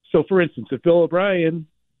 So, for instance, if Bill O'Brien,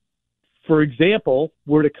 for example,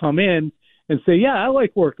 were to come in and say, yeah, I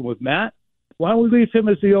like working with Matt. Why don't we leave him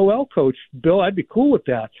as the OL coach? Bill, I'd be cool with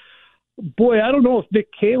that. Boy, I don't know if Nick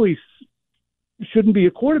Caley shouldn't be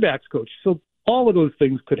a quarterback's coach. So all of those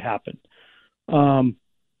things could happen.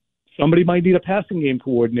 Somebody might need a passing game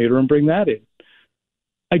coordinator and bring that in.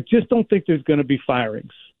 I just don't think there's going to be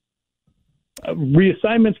firings.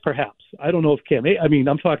 Reassignments, perhaps. I don't know if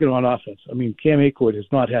I'm talking on offense. I mean, Cam Akers has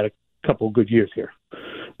not had a couple of good years here.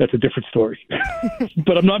 That's a different story.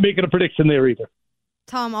 But I'm not making a prediction there either.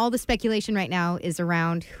 Tom, all the speculation right now is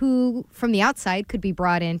around who from the outside could be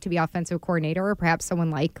brought in to be offensive coordinator, or perhaps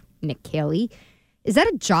someone like Nick Caley. Is that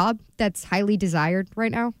a job that's highly desired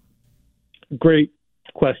right now? Great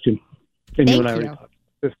question. And you and I already talked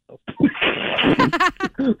about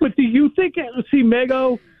this. But do you think, see,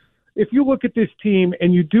 Mego, if you look at this team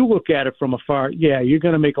and you do look at it from afar, yeah, you're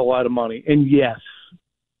going to make a lot of money. And yes,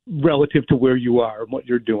 relative to where you are and what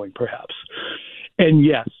you're doing, perhaps. And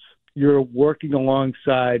yes, you're working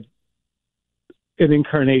alongside an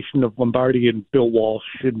incarnation of Lombardi and Bill Walsh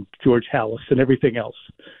and George Halas and everything else.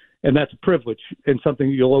 And that's a privilege and something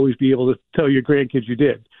you'll always be able to tell your grandkids you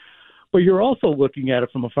did. But you're also looking at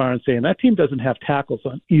it from afar and saying that team doesn't have tackles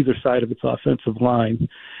on either side of its offensive line.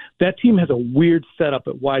 That team has a weird setup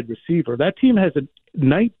at wide receiver. That team has a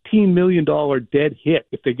 $19 million dead hit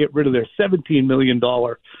if they get rid of their $17 million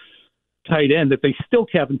tight end that they still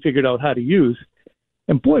haven't figured out how to use.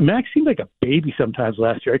 And boy, Max seemed like a baby sometimes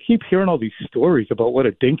last year. I keep hearing all these stories about what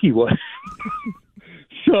a dink he was.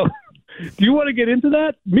 So do you want to get into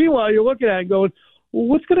that? Meanwhile, you're looking at it and going, well,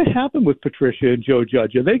 what's going to happen with Patricia and Joe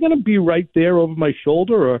Judge? Are they going to be right there over my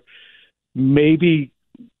shoulder, or maybe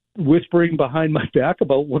whispering behind my back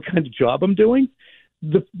about what kind of job I'm doing?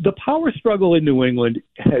 The power struggle in New England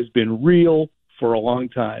has been real for a long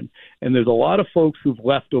time, and there's a lot of folks who've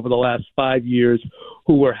left over the last 5 years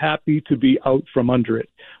who were happy to be out from under it.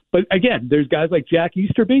 But again, there's guys like Jack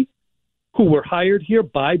Easterby who were hired here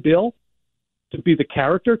by Bill to be the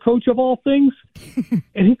character coach of all things,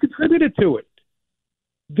 and he contributed to it.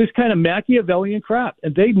 This kind of Machiavellian crap,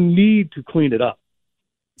 and they need to clean it up.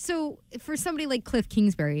 So for somebody like Cliff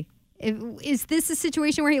Kingsbury, is this a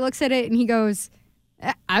situation where he looks at it and he goes,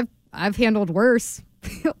 I've handled worse?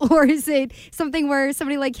 Or is it something where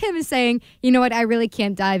somebody like him is saying, you know what, I really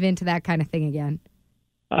can't dive into that kind of thing again?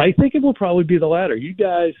 I think it will probably be the latter. You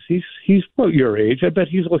guys, he's about your age. I bet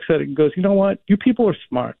he looks at it and goes, you know what? You people are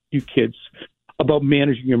smart, you kids, about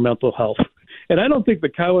managing your mental health. And I don't think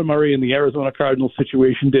that Kyler Murray in the Arizona Cardinals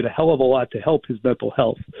situation did a hell of a lot to help his mental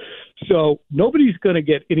health. So nobody's going to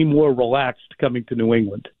get any more relaxed coming to New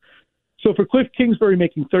England. So for Cliff Kingsbury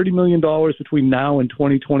making $30 million between now and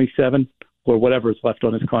 2027, or whatever is left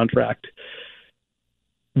on his contract,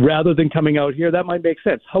 rather than coming out here, that might make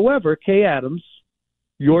sense. However, Kay Adams,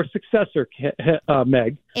 your successor,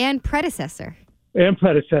 Meg. And predecessor.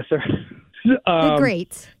 The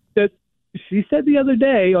great. That she said the other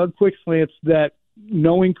day on Quick Slants that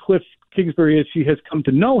knowing Cliff Kingsbury as she has come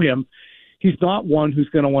to know him, he's not one who's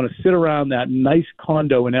going to want to sit around that nice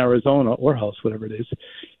condo in Arizona or house, whatever it is,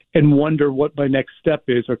 and wonder what my next step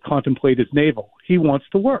is or contemplate his navel. He wants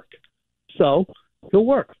to work. So he'll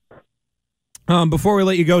work. Before we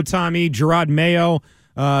let you go, Tommy, Gerard Mayo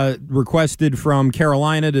requested from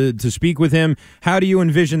Carolina to speak with him. How do you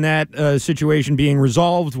envision that situation being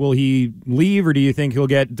resolved? Will he leave, or do you think he'll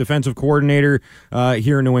get defensive coordinator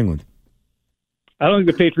here in New England? I don't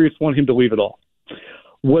think the Patriots want him to leave at all.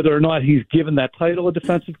 Whether or not he's given that title of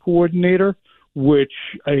defensive coordinator, which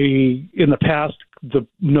in the past, the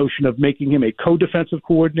notion of making him a co-defensive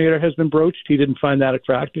coordinator has been broached. He didn't find that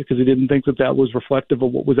attractive because he didn't think that was reflective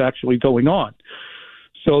of what was actually going on.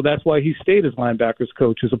 So that's why he stayed as linebackers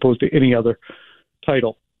coach as opposed to any other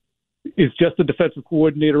title. Is just a defensive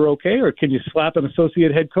coordinator okay, or can you slap an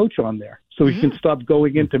associate head coach on there so he can stop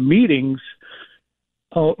going into meetings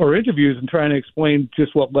or interviews and trying to explain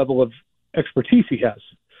just what level of expertise he has?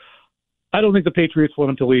 I don't think the Patriots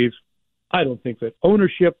want him to leave. I don't think that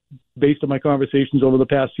ownership, based on my conversations over the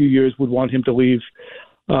past few years, would want him to leave.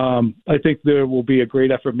 I think there will be a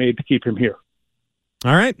great effort made to keep him here.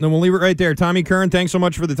 All right, then we'll leave it right there. Tommy Curran, thanks so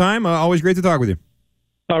much for the time. Always great to talk with you.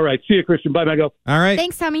 All right, see you, Christian. Bye, Mego. All right.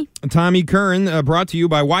 Thanks, Tommy. Tommy Curran, brought to you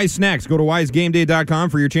by Wise Snacks. Go to wisegameday.com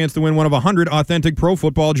for your chance to win one of 100 authentic pro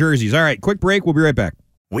football jerseys. All right, quick break. We'll be right back.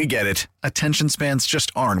 We get it. Attention spans just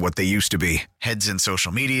aren't what they used to be. Heads in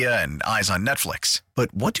social media and eyes on Netflix.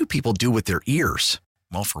 But what do people do with their ears?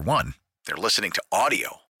 Well, for one, they're listening to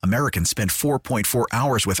audio. Americans spend 4.4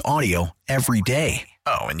 hours with audio every day.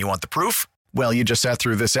 Oh, and you want the proof? Well, you just sat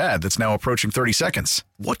through this ad that's now approaching 30 seconds.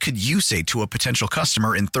 What could you say to a potential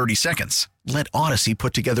customer in 30 seconds? Let Odyssey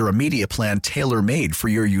put together a media plan tailor-made for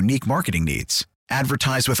your unique marketing needs.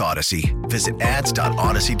 Advertise with Odyssey. Visit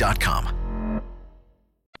ads.odyssey.com.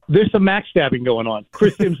 There's some max stabbing going on.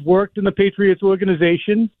 Chris Sims worked in the Patriots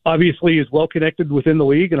organization, obviously is well connected within the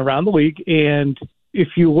league and around the league. And if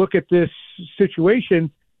you look at this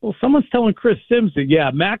situation, well, someone's telling Chris Sims that,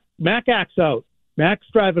 yeah, Mac acts out. Mac's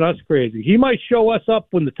driving us crazy. He might show us up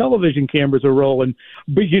when the television cameras are rolling,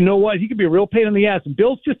 but you know what? He could be a real pain in the ass. And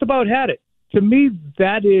Bill's just about had it. To me,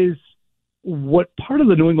 that is what part of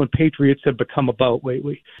the New England Patriots have become about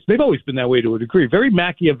lately. They've always been that way to a degree. Very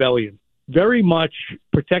Machiavellian. Very much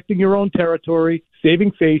protecting your own territory,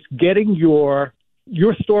 saving face, getting your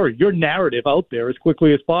story, your narrative out there as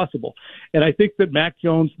quickly as possible. And I think that Mac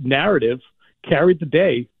Jones' narrative carried the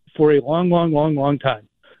day for a long, long, long, long time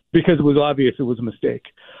because it was obvious it was a mistake.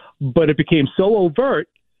 But it became so overt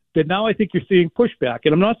that now I think you're seeing pushback.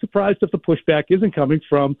 And I'm not surprised if the pushback isn't coming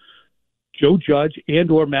from Joe Judge and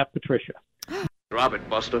or Matt Patricia. Drop it,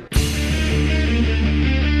 Buster.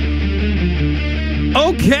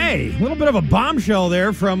 Okay, a little bit of a bombshell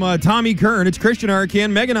there from Tommy Curran. It's Christian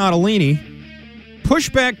Arcand, Megan Ottolini.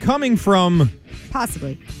 Pushback coming from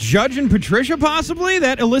possibly Judge and Patricia, possibly?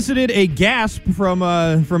 That elicited a gasp from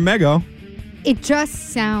Mego. It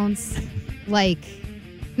just sounds like,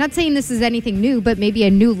 not saying this is anything new, but maybe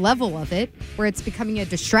a new level of it, where it's becoming a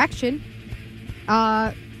distraction.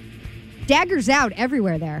 Daggers out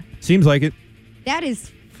everywhere there. Seems like it. That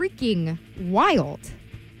is freaking wild.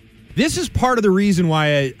 This is part of the reason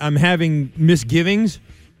why I'm having misgivings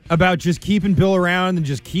about just keeping Bill around and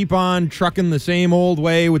just keep on trucking the same old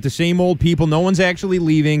way with the same old people. No one's actually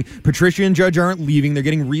leaving. Patricia and Judge aren't leaving. They're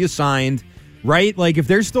getting reassigned, right? Like, if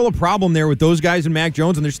there's still a problem there with those guys and Mac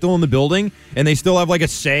Jones and they're still in the building and they still have, like, a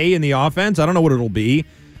say in the offense, I don't know what it'll be.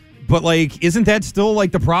 But, like, isn't that still,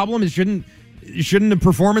 like, the problem? Shouldn't a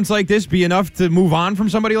performance like this be enough to move on from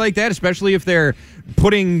somebody like that, especially if they're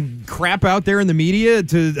putting crap out there in the media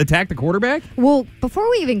to attack the quarterback? Well, before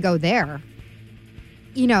we even go there,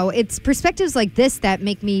 it's perspectives like this that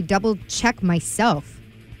make me double check myself,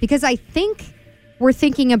 because I think we're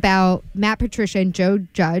thinking about Matt Patricia and Joe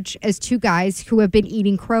Judge as two guys who have been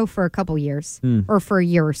eating crow for a couple years or for a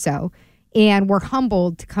year or so, and were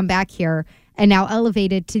humbled to come back here and now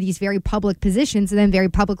elevated to these very public positions and then very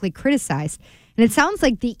publicly criticized. And And it sounds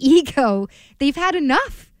like the ego, they've had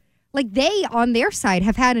enough. Like they, on their side,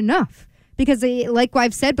 have had enough. Because like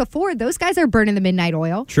I've said before, those guys are burning the midnight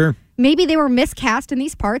oil. Sure. Maybe they were miscast in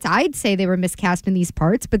these parts. I'd say they were miscast in these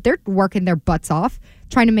parts, but they're working their butts off,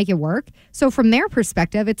 trying to make it work. So from their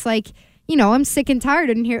perspective, it's like, I'm sick and tired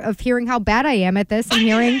of hearing how bad I am at this and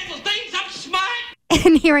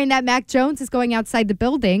hearing that Mac Jones is going outside the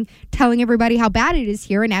building, telling everybody how bad it is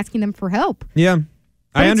here and asking them for help. Yeah.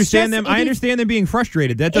 But I understand them. I understand them being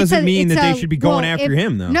frustrated. That doesn't mean that they should be going after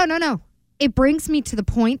him, though. No. It brings me to the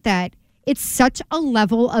point that it's such a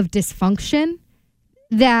level of dysfunction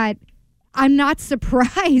that I'm not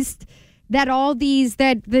surprised that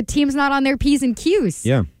that the team's not on their P's and Q's.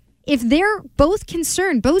 Yeah. If they're both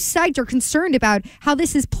concerned, both sides are concerned about how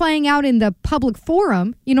this is playing out in the public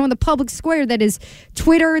forum, in the public square that is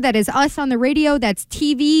Twitter, that is us on the radio, that's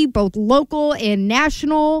TV, both local and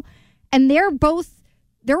national, and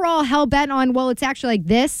they're all hell-bent on, well, it's actually like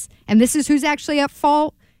this, and this is who's actually at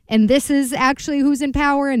fault, and this is actually who's in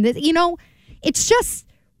power, and this, it's just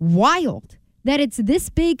wild that it's this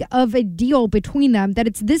big of a deal between them, that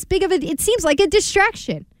it's this big of it seems like a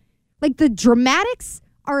distraction. Like the dramatics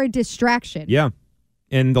are a distraction. Yeah.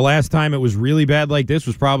 And the last time it was really bad like this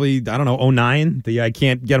was probably, 2009. I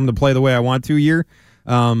can't get them to play the way I want to year.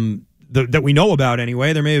 That we know about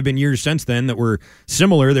anyway. There may have been years since then that were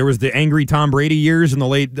similar. There was the angry Tom Brady years in the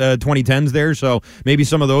late 2010s there, so maybe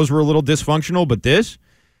some of those were a little dysfunctional. But this,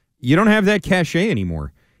 you don't have that cachet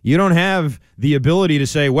anymore. You don't have the ability to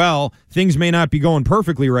say, well, things may not be going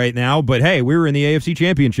perfectly right now, but hey, we were in the AFC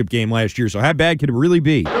Championship game last year, so how bad could it really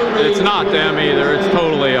be? It's not them either. It's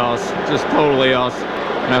totally us. Just totally us.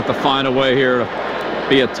 We have to find a way here to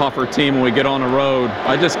be a tougher team when we get on the road.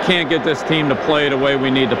 I just can't get this team to play the way we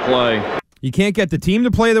need to play. You can't get the team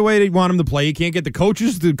to play the way they want them to play. You can't get the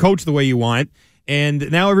coaches to coach the way you want, and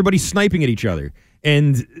now everybody's sniping at each other.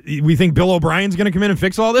 And we think Bill O'Brien's going to come in and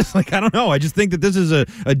fix all this? I don't know. I just think that this is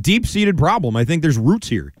a deep-seated problem. I think there's roots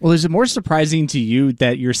here. Well, is it more surprising to you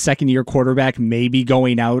that your second-year quarterback may be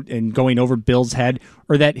going out and going over Bill's head,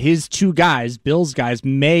 or that his two guys, Bill's guys,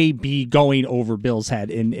 may be going over Bill's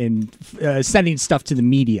head and sending stuff to the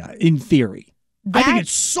media, in theory? I think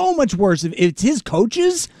it's so much worse if it's his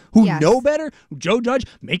coaches who know better. Joe Judge,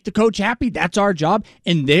 make the coach happy. That's our job.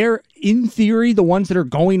 And they're, in theory, the ones that are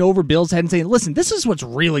going over Bill's head and saying, listen, this is what's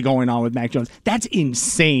really going on with Mac Jones. That's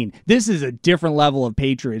insane. This is a different level of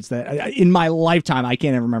Patriots that, in my lifetime, I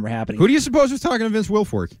can't ever remember happening. Who do you suppose was talking to Vince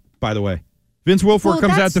Wilfork, by the way? Vince Wilfork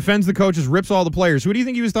comes out, defends the coaches, rips all the players. Who do you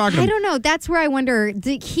think he was talking to? I don't know. That's where I wonder.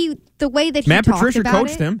 The way that he Matt talked Patricia about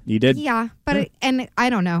coached it, him. He did. Yeah, but and I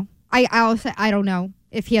don't know. I don't know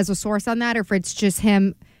if he has a source on that or if it's just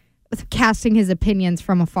him casting his opinions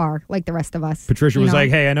from afar like the rest of us. Patricia was like,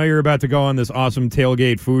 hey, I know you're about to go on this awesome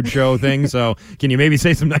tailgate food show thing, so can you maybe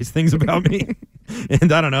say some nice things about me?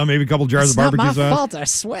 And I don't know, maybe a couple jars of barbecue sauce. It's not my fault, I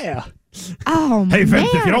swear. Oh, hey, man.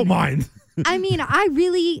 Vince, if you don't mind. I mean,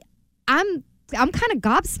 I'm kind of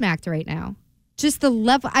gobsmacked right now. Just the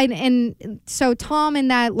level, and so Tom in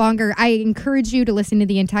that longer, I encourage you to listen to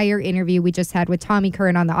the entire interview we just had with Tommy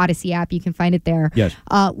Curran on the Odyssey app. You can find it there. Yes.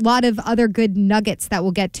 A lot of other good nuggets that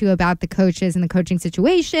we'll get to about the coaches and the coaching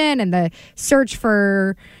situation and the search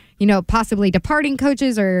for, possibly departing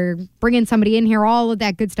coaches or bringing somebody in here, all of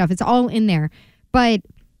that good stuff. It's all in there. But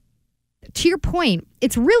to your point,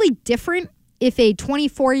 it's really different if a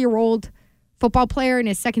 24-year-old football player in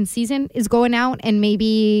his second season is going out and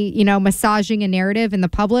maybe, massaging a narrative in the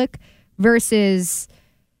public versus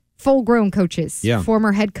full-grown coaches,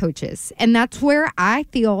 former head coaches. And that's where I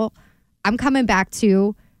feel I'm coming back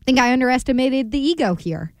to, I think I underestimated the ego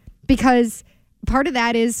here because part of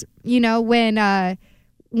that is, when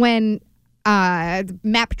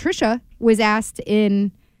Matt Patricia was asked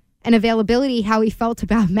in an availability how he felt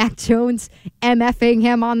about Mac Jones MFing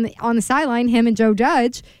him on the sideline, him and Joe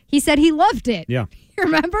Judge, he said he loved it. Yeah. You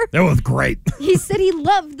remember? That was great. He said he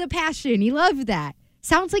loved the passion. He loved that.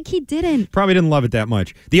 Sounds like he didn't. Probably didn't love it that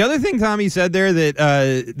much. The other thing Tommy said there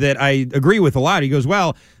that I agree with a lot, he goes,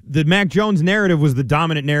 well, the Mac Jones narrative was the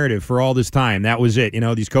dominant narrative for all this time. That was it.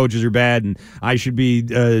 These coaches are bad, and I should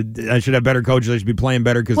have better coaches. I should be playing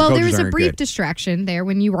better because the coaches aren't good. Well, there was a brief distraction there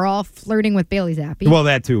when you were all flirting with Bailey Zappi. Well,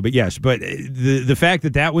 that too, but yes. But the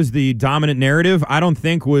fact that was the dominant narrative, I don't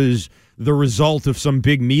think was the result of some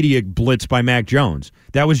big media blitz by Mac Jones.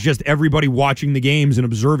 That was just everybody watching the games and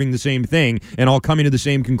observing the same thing and all coming to the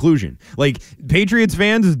same conclusion. Like, Patriots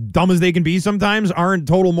fans, as dumb as they can be sometimes, aren't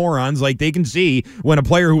total morons. Like, they can see when a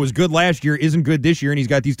player who was good last year isn't good this year, and he's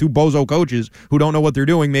got these two bozo coaches who don't know what they're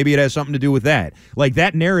doing. Maybe it has something to do with that. Like,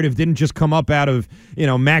 that narrative didn't just come up out of,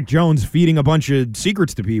 Mac Jones feeding a bunch of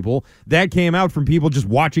secrets to people. That came out from people just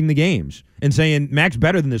watching the games and saying, Mac's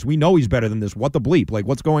better than this. We know he's better than this. What the bleep? Like,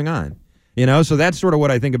 what's going on? So that's sort of what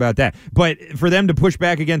I think about that. But for them to push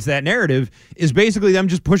back against that narrative is basically them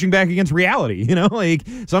just pushing back against reality. Like,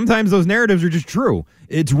 sometimes those narratives are just true.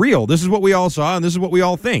 It's real. This is what we all saw, and this is what we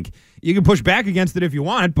all think. You can push back against it if you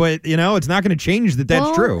want, but, it's not going to change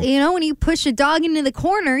that's true. When you push a dog into the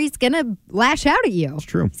corner, he's going to lash out at you. It's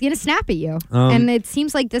true. He's going to snap at you. And it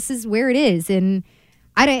seems like this is where it is. And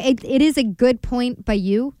it is a good point by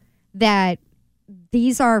you that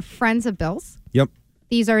these are friends of Bill's. Yep.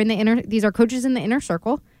 These are coaches in the inner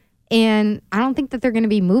circle, and I don't think that they're going to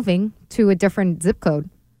be moving to a different zip code.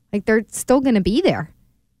 Like, they're still going to be there.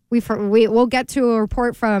 We'll get to a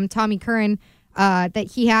report from Tommy Curran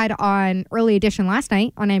that he had on Early Edition last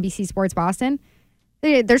night on NBC Sports Boston.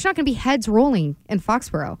 There's not going to be heads rolling in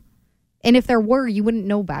Foxborough, and if there were, you wouldn't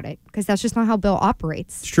know about it because that's just not how Bill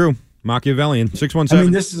operates. It's true. Machiavellian. 617. I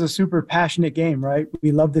mean, this is a super passionate game, right?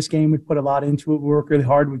 We love this game. We put a lot into it. We work really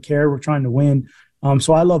hard. We care. We're trying to win.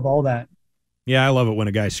 So I love all that. Yeah, I love it when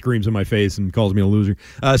a guy screams in my face and calls me a loser.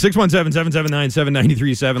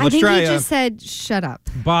 617-779-7937. I think he just said, shut up.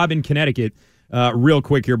 Bob in Connecticut, real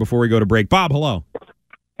quick here before we go to break. Bob, hello.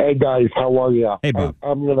 Hey, guys. How are you? Hey, Bob.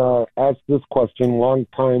 I'm going to ask this question. Long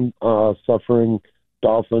time suffering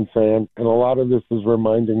Dolphin fan, and a lot of this is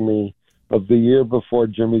reminding me of the year before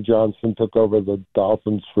Jimmy Johnson took over the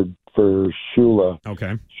Dolphins for Shula.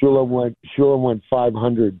 Okay. Shula went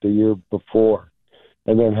 500 the year before,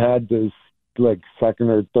 and then had this second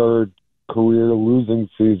or third career losing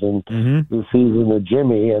season, the season of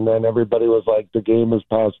Jimmy, and then everybody was like, the game has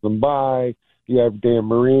passed them by. You have Dan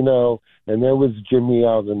Marino, and there was Jimmy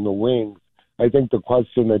out in the wings. I think the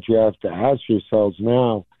question that you have to ask yourselves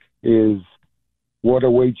now is, what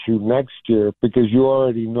awaits you next year? Because you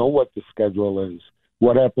already know what the schedule is.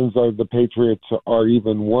 What happens if the Patriots are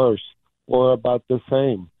even worse or about the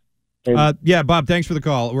same? Yeah, Bob, thanks for the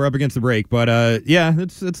call. We're up against the break, but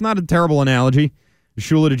it's not a terrible analogy.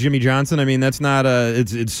 Shula to Jimmy Johnson. I mean, that's not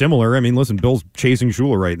it's similar. I mean, listen, Bill's chasing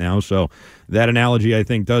Shula right now, so that analogy, I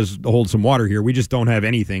think, does hold some water here. We just don't have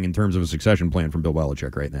anything in terms of a succession plan from Bill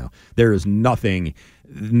Belichick right now. There is nothing.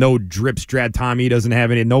 No drip strat. Tommy doesn't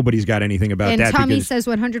have any. Nobody's got anything about that. And Tommy says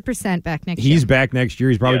 100% back next year. He's back next year.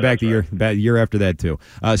 He's probably back the year after that, too.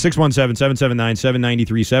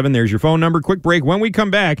 617-779-7937. There's your phone number. Quick break. When we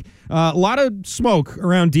come back, a lot of smoke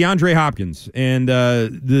around DeAndre Hopkins and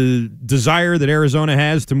the desire that Arizona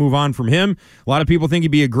has to move on from him. A lot of people think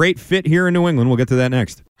he'd be a great fit here in New England. We'll get to that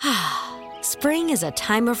next. Spring is a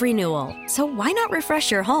time of renewal, so why not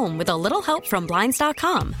refresh your home with a little help from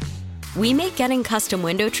Blinds.com? We make getting custom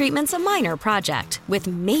window treatments a minor project with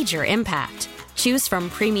major impact. Choose from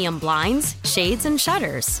premium blinds, shades, and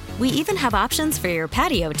shutters. We even have options for your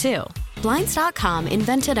patio, too. Blinds.com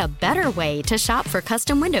invented a better way to shop for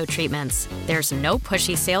custom window treatments. There's no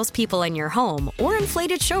pushy salespeople in your home or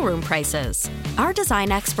inflated showroom prices. Our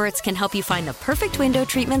design experts can help you find the perfect window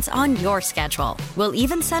treatments on your schedule. We'll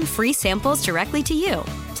even send free samples directly to you.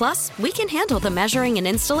 Plus, we can handle the measuring and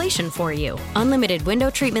installation for you. Unlimited window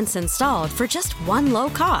treatments installed for just one low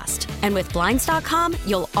cost. And with Blinds.com,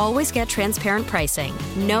 you'll always get transparent pricing.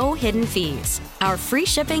 No hidden fees. Our free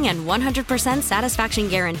shipping and 100% satisfaction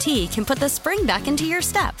guarantee can put the spring back into your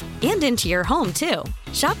step and into your home, too.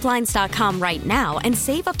 Shop Blinds.com right now and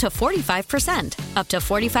save up to 45%. Up to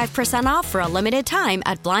 45% off for a limited time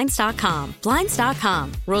at Blinds.com.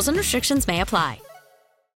 Blinds.com. Rules and restrictions may apply.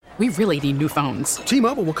 We really need new phones.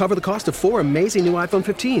 T-Mobile will cover the cost of 4 amazing new iPhone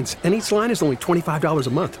 15s, and each line is only $25 a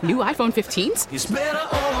month. New iPhone 15s? It's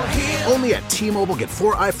better over here. Only at T-Mobile, get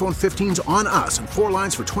 4 iPhone 15s on us and 4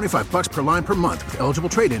 lines for $25 per line per month with eligible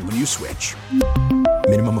trade-in when you switch.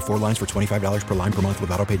 Minimum of 4 lines for $25 per line per month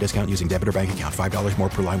with auto pay discount using debit or bank account. $5 more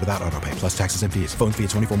per line without auto pay, plus taxes and fees. Phone fee at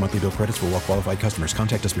 24 monthly bill credits for well-qualified customers.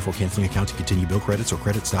 Contact us before canceling account to continue bill credits or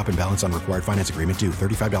credit stop and balance on required finance agreement due.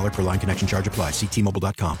 $35 per line connection charge applies. See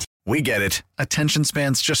T-Mobile.com. We get it. Attention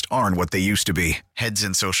spans just aren't what they used to be. Heads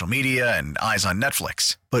in social media and eyes on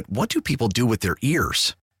Netflix. But what do people do with their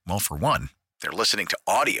ears? Well, for one, they're listening to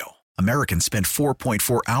audio. Americans spend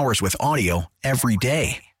 4.4 hours with audio every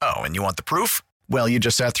day. Oh, and you want the proof? Well, you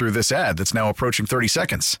just sat through this ad that's now approaching 30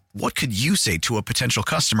 seconds. What could you say to a potential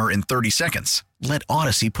customer in 30 seconds? Let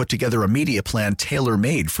Odyssey put together a media plan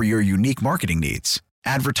tailor-made for your unique marketing needs.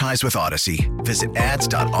 Advertise with Odyssey. Visit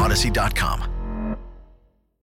ads.odyssey.com.